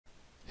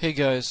Hey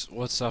guys,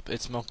 what's up?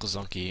 It's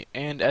munclesonkey,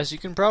 and as you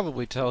can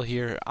probably tell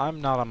here, I'm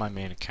not on my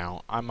main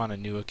account. I'm on a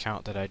new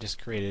account that I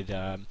just created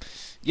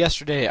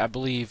yesterday, I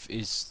believe,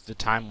 is the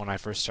time when I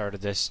first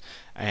started this,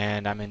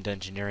 and I'm in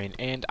Dungeoneering.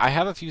 And I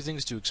have a few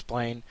things to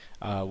explain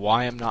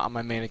why I'm not on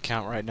my main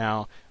account right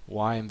now,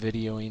 why I'm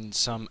videoing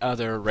some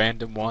other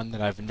random one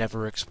that I've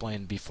never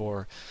explained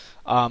before.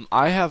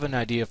 I have an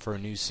idea for a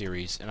new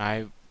series, and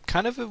I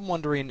kind of am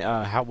wondering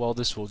how well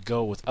this will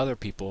go with other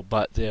people,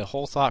 but the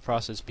whole thought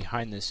process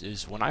behind this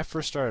is when I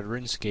first started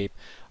RuneScape,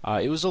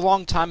 it was a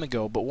long time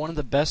ago, but one of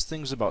the best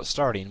things about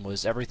starting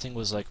was everything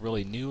was like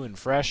really new and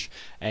fresh,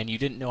 and you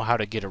didn't know how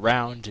to get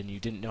around, and you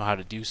didn't know how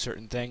to do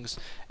certain things,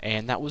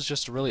 and that was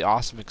just a really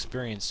awesome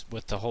experience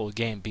with the whole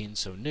game being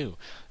so new.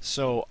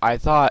 So I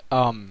thought,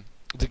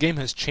 the game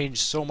has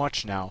changed so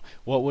much now.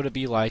 What would it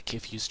be like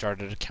if you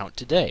started an account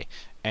today?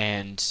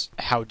 And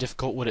how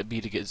difficult would it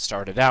be to get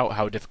started out?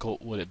 How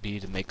difficult would it be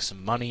to make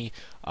some money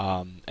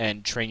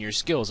and train your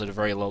skills at a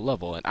very low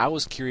level? And I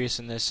was curious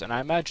in this, and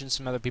I imagine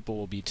some other people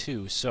will be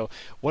too. So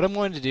what I'm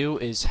going to do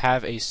is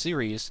have a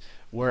series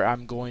where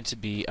I'm going to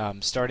be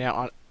starting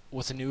out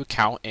with a new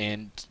account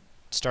and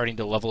starting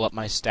to level up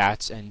my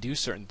stats and do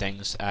certain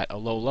things at a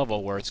low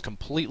level where it's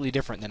completely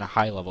different than a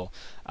high level.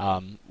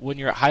 When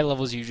you're at high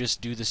levels, you just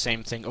do the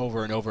same thing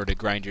over and over to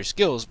grind your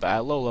skills, but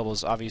at low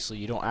levels, obviously,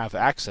 you don't have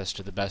access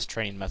to the best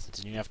training methods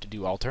and you have to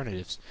do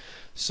alternatives.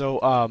 So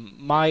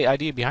my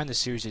idea behind this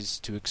series is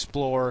to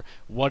explore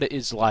what it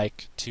is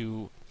like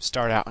to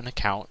start out an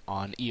account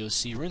on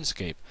EOC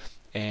RuneScape.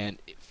 And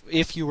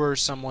if you were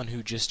someone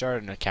who just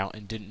started an account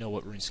and didn't know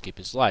what RuneScape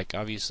is like,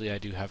 obviously I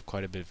do have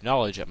quite a bit of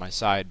knowledge at my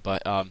side,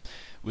 but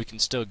we can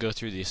still go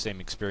through the same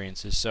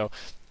experiences. So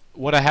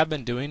what I have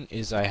been doing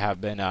is I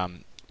have been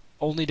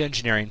only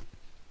dungeoneering.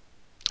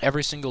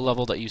 Every single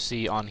level that you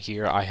see on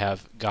here I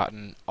have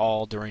gotten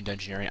all during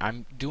dungeoneering.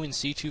 I'm doing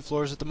C2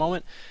 floors at the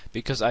moment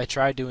because I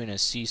tried doing a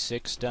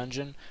C6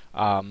 dungeon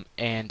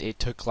and it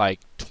took like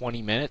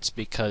 20 minutes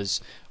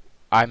because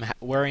I'm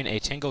wearing a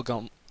tangle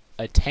gum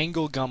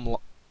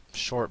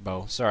short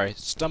bow. Sorry,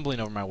 stumbling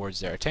over my words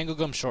there. A tangle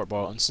gum short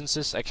bow, and since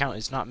this account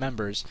is not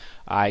members,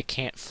 I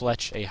can't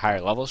fletch a higher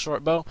level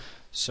short bow,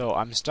 so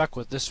I'm stuck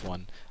with this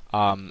one.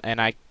 And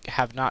I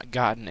have not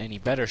gotten any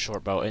better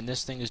short bow, and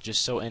this thing is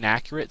just so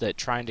inaccurate that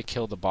trying to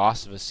kill the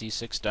boss of a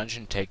C6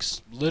 dungeon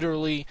takes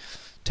literally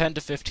 10 to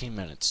 15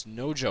 minutes.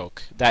 No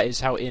joke. That is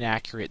how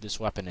inaccurate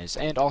this weapon is.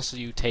 And also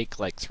you take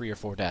like 3 or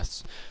 4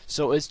 deaths.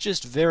 So it's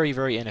just very,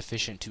 very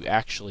inefficient to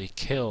actually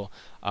kill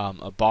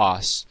a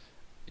boss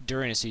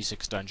during a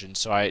C6 dungeon.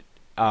 So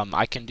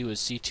I can do a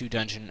C2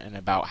 dungeon in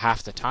about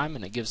half the time,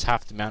 and it gives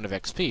half the amount of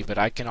XP. But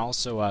I can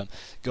also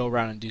go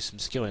around and do some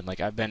skilling.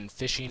 Like I've been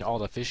fishing all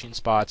the fishing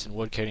spots and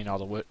woodcutting all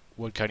the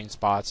woodcutting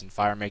spots and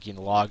fire making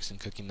the logs and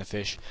cooking the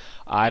fish.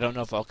 I don't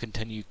know if I'll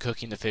continue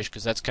cooking the fish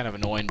because that's kind of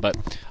annoying,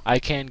 but I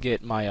can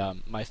get my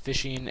my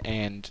fishing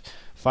and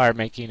fire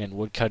making and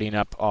woodcutting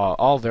up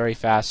all very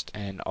fast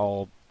and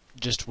all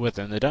just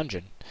within the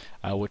dungeon,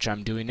 which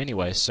I'm doing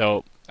anyway.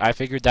 So I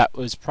figured that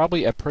was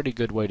probably a pretty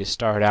good way to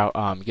start out,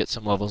 get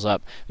some levels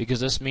up, because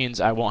this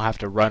means I won't have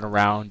to run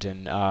around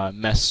and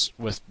mess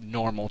with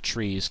normal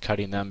trees,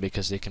 cutting them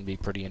because they can be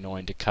pretty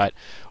annoying to cut,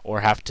 or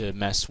have to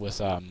mess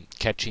with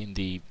catching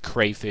the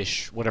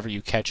crayfish, whatever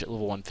you catch at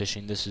level 1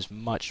 fishing. This is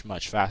much,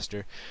 much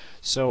faster.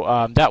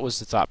 So that was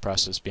the thought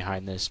process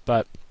behind this.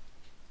 But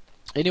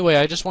anyway,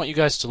 I just want you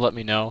guys to let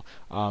me know,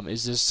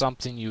 is this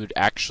something you would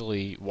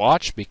actually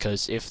watch?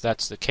 Because if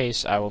that's the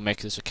case, I will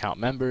make this account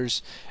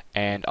members,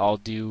 and I'll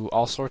do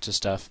all sorts of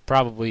stuff.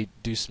 Probably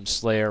do some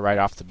Slayer right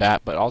off the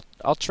bat, but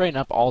I'll train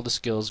up all the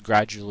skills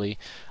gradually.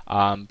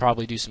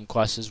 Probably do some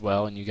quests as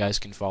well, and you guys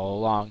can follow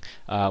along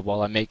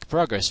while I make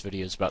progress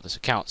videos about this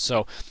account.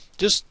 So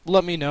just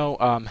let me know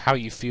how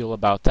you feel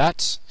about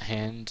that,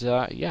 and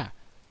yeah.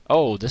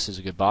 Oh, this is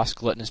a good boss,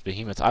 Gluttonous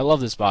Behemoth. I love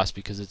this boss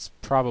because it's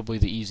probably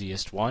the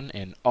easiest one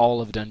in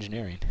all of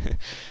Dungeoneering.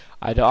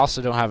 I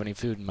also don't have any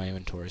food in my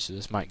inventory, so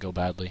this might go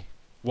badly.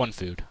 1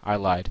 food. I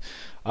lied.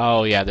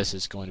 Oh, yeah, this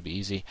is going to be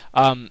easy.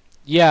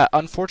 Yeah,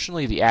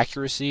 unfortunately, the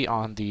accuracy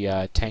on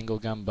the Tangle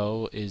Gun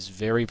bow is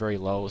very, very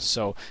low,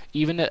 so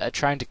even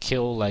trying to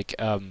kill, like,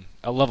 a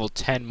level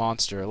 10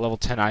 monster, a level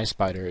 10 Ice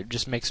Spider, it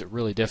just makes it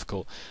really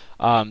difficult.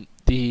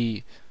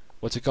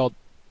 What's it called?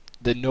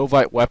 The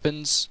Novite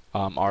weapons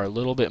are a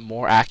little bit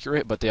more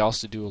accurate, but they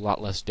also do a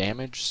lot less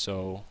damage,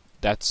 so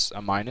that's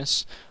a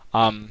minus.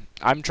 I'm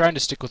trying to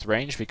stick with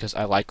range because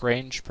I like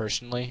range,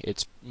 personally.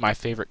 It's my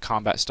favorite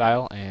combat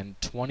style, and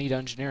 20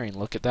 Dungeoneering,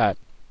 look at that.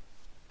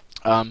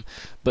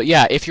 But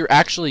yeah, if you're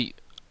actually...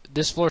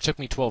 This floor took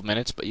me 12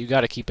 minutes, but you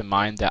got to keep in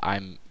mind that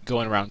I'm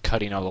going around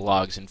cutting all the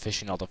logs and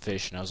fishing all the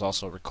fish, and I was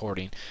also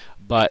recording.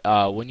 But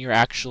when you're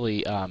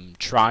actually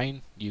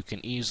trying, you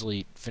can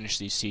easily finish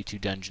these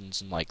C2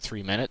 dungeons in like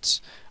 3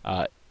 minutes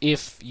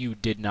if you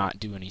did not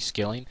do any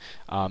skilling.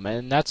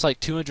 And that's like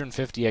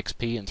 250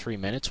 XP in 3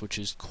 minutes, which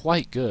is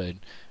quite good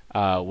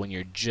when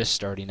you're just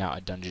starting out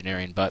at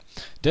Dungeoneering. But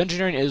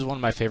Dungeoneering is one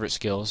of my favorite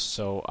skills,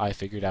 so I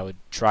figured I would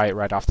try it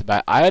right off the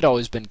bat. I had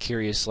always been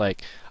curious,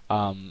 like,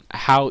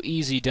 how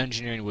easy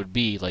dungeoneering would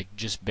be, like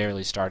just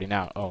barely starting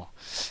out. Oh,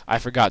 I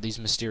forgot these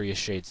mysterious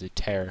shades, they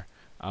tear.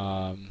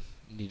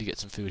 Need to get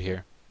some food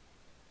here.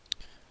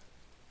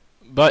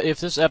 But if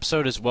this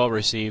episode is well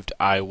received,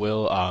 I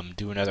will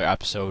do another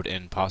episode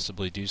and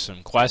possibly do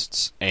some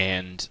quests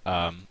and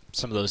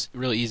some of those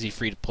really easy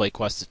free-to-play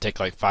quests that take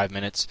like 5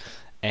 minutes,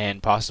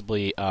 and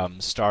possibly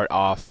start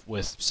off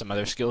with some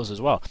other skills as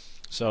well.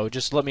 So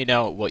just let me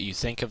know what you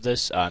think of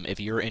this, if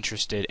you're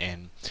interested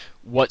in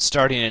what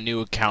starting a new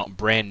account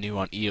brand new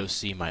on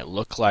EOC might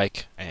look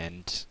like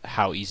and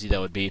how easy that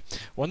would be.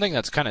 One thing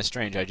that's kind of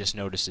strange I just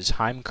noticed is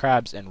Heim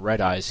crabs and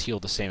red eyes heal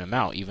the same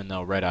amount, even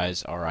though red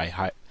eyes are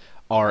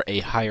a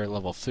higher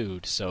level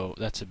food, so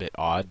that's a bit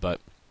odd.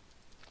 But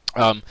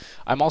I'm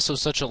also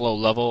such a low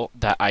level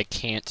that I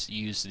can't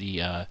use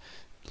the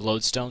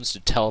lodestones to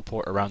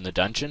teleport around the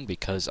dungeon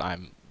because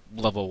I'm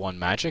level 1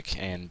 magic,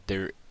 and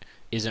there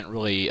isn't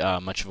really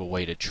much of a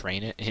way to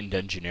train it in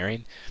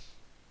dungeoneering.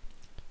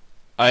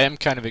 I am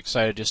kind of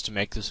excited just to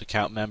make this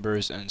account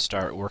members and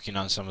start working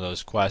on some of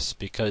those quests,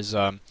 because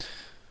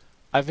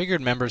I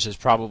figured members is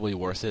probably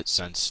worth it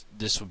since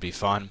this would be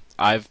fun.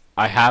 I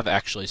have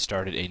actually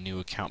started a new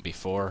account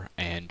before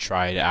and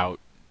tried out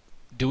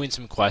doing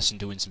some quests and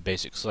doing some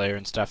basic Slayer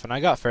and stuff, and I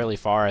got fairly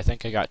far. I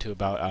think I got to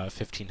about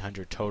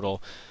 1,500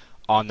 total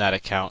on that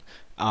account,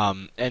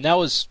 and that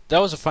was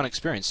a fun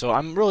experience. So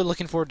I'm really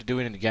looking forward to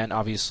doing it again.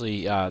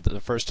 Obviously,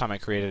 the first time I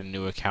created a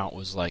new account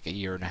was like a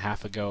year and a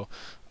half ago,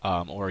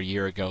 or a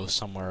year ago,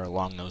 somewhere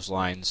along those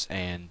lines,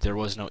 and there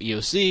was no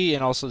EOC,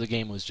 and also the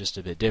game was just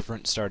a bit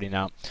different starting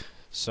out.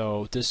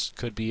 So this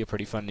could be a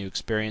pretty fun new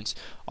experience.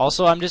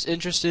 Also, I'm just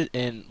interested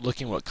in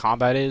looking what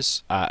combat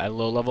is at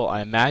low level.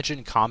 I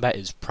imagine combat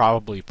is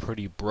probably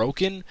pretty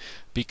broken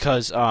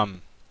because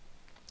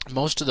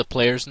most of the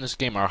players in this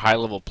game are high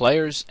level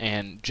players,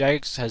 and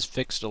Jagex has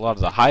fixed a lot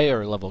of the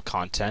higher level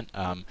content.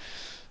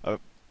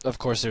 Of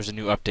course, there's a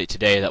new update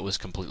today that was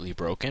completely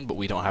broken, but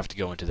we don't have to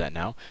go into that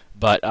now.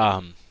 But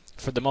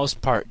for the most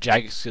part,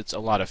 Jagex gets a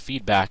lot of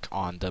feedback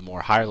on the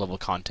more higher level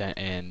content,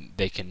 and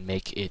they can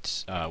make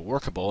it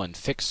workable and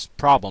fix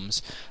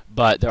problems.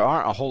 But there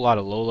aren't a whole lot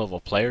of low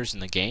level players in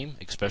the game,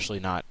 especially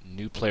not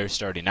new players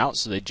starting out,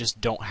 so they just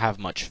don't have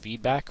much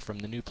feedback from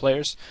the new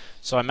players.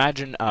 So I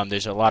imagine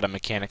there's a lot of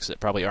mechanics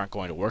that probably aren't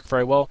going to work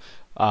very well,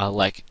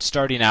 like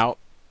starting out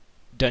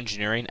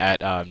dungeoneering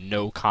at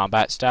no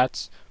combat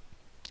stats.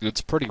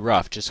 It's pretty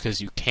rough just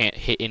because you can't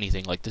hit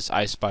anything. Like this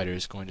ice spider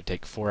is going to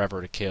take forever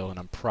to kill, and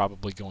I'm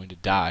probably going to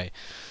die.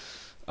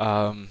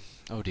 Oh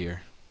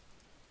dear.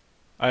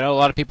 I know a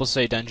lot of people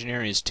say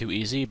dungeoneering is too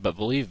easy, but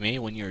believe me,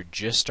 when you're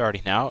just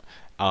starting out,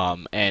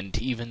 and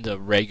even the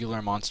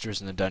regular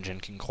monsters in the dungeon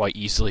can quite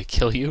easily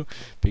kill you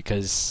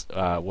because,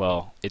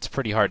 well, it's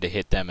pretty hard to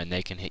hit them, and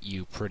they can hit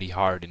you pretty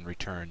hard in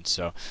return.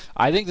 So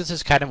I think this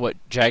is kind of what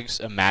Jagex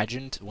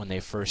imagined when they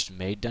first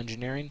made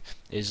dungeoneering.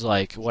 Is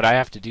like what I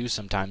have to do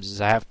sometimes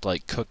is I have to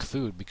like cook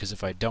food, because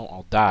if I don't,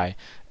 I'll die,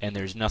 and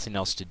there's nothing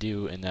else to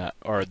do in the,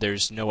 or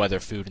there's no other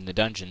food in the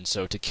dungeon.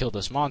 So to kill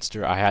this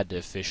monster, I had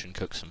to fish and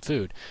cook some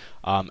food.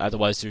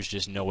 Otherwise, there's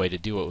just no way to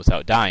do it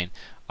without dying.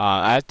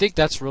 I think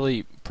that's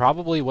really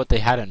probably what they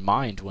had in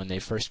mind when they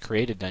first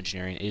created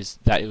dungeoneering, is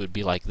that it would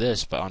be like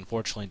this, but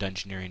unfortunately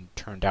dungeoneering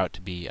turned out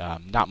to be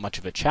not much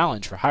of a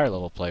challenge for higher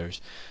level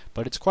players,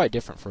 but it's quite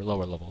different for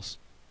lower levels.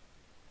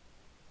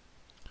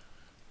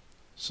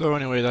 So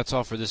anyway, that's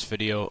all for this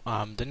video.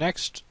 The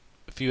next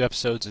few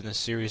episodes in this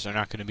series are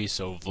not going to be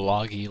so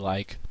vloggy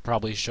like,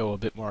 probably show a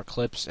bit more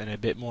clips and a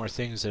bit more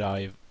things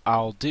that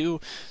I'll do.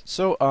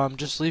 So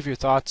just leave your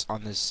thoughts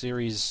on this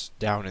series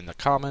down in the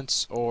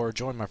comments, or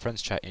join my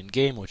friends chat in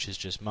game, which is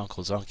just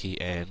munclesonkey,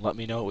 and let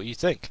me know what you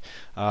think.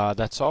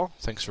 That's all.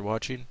 Thanks for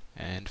watching,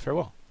 and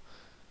farewell.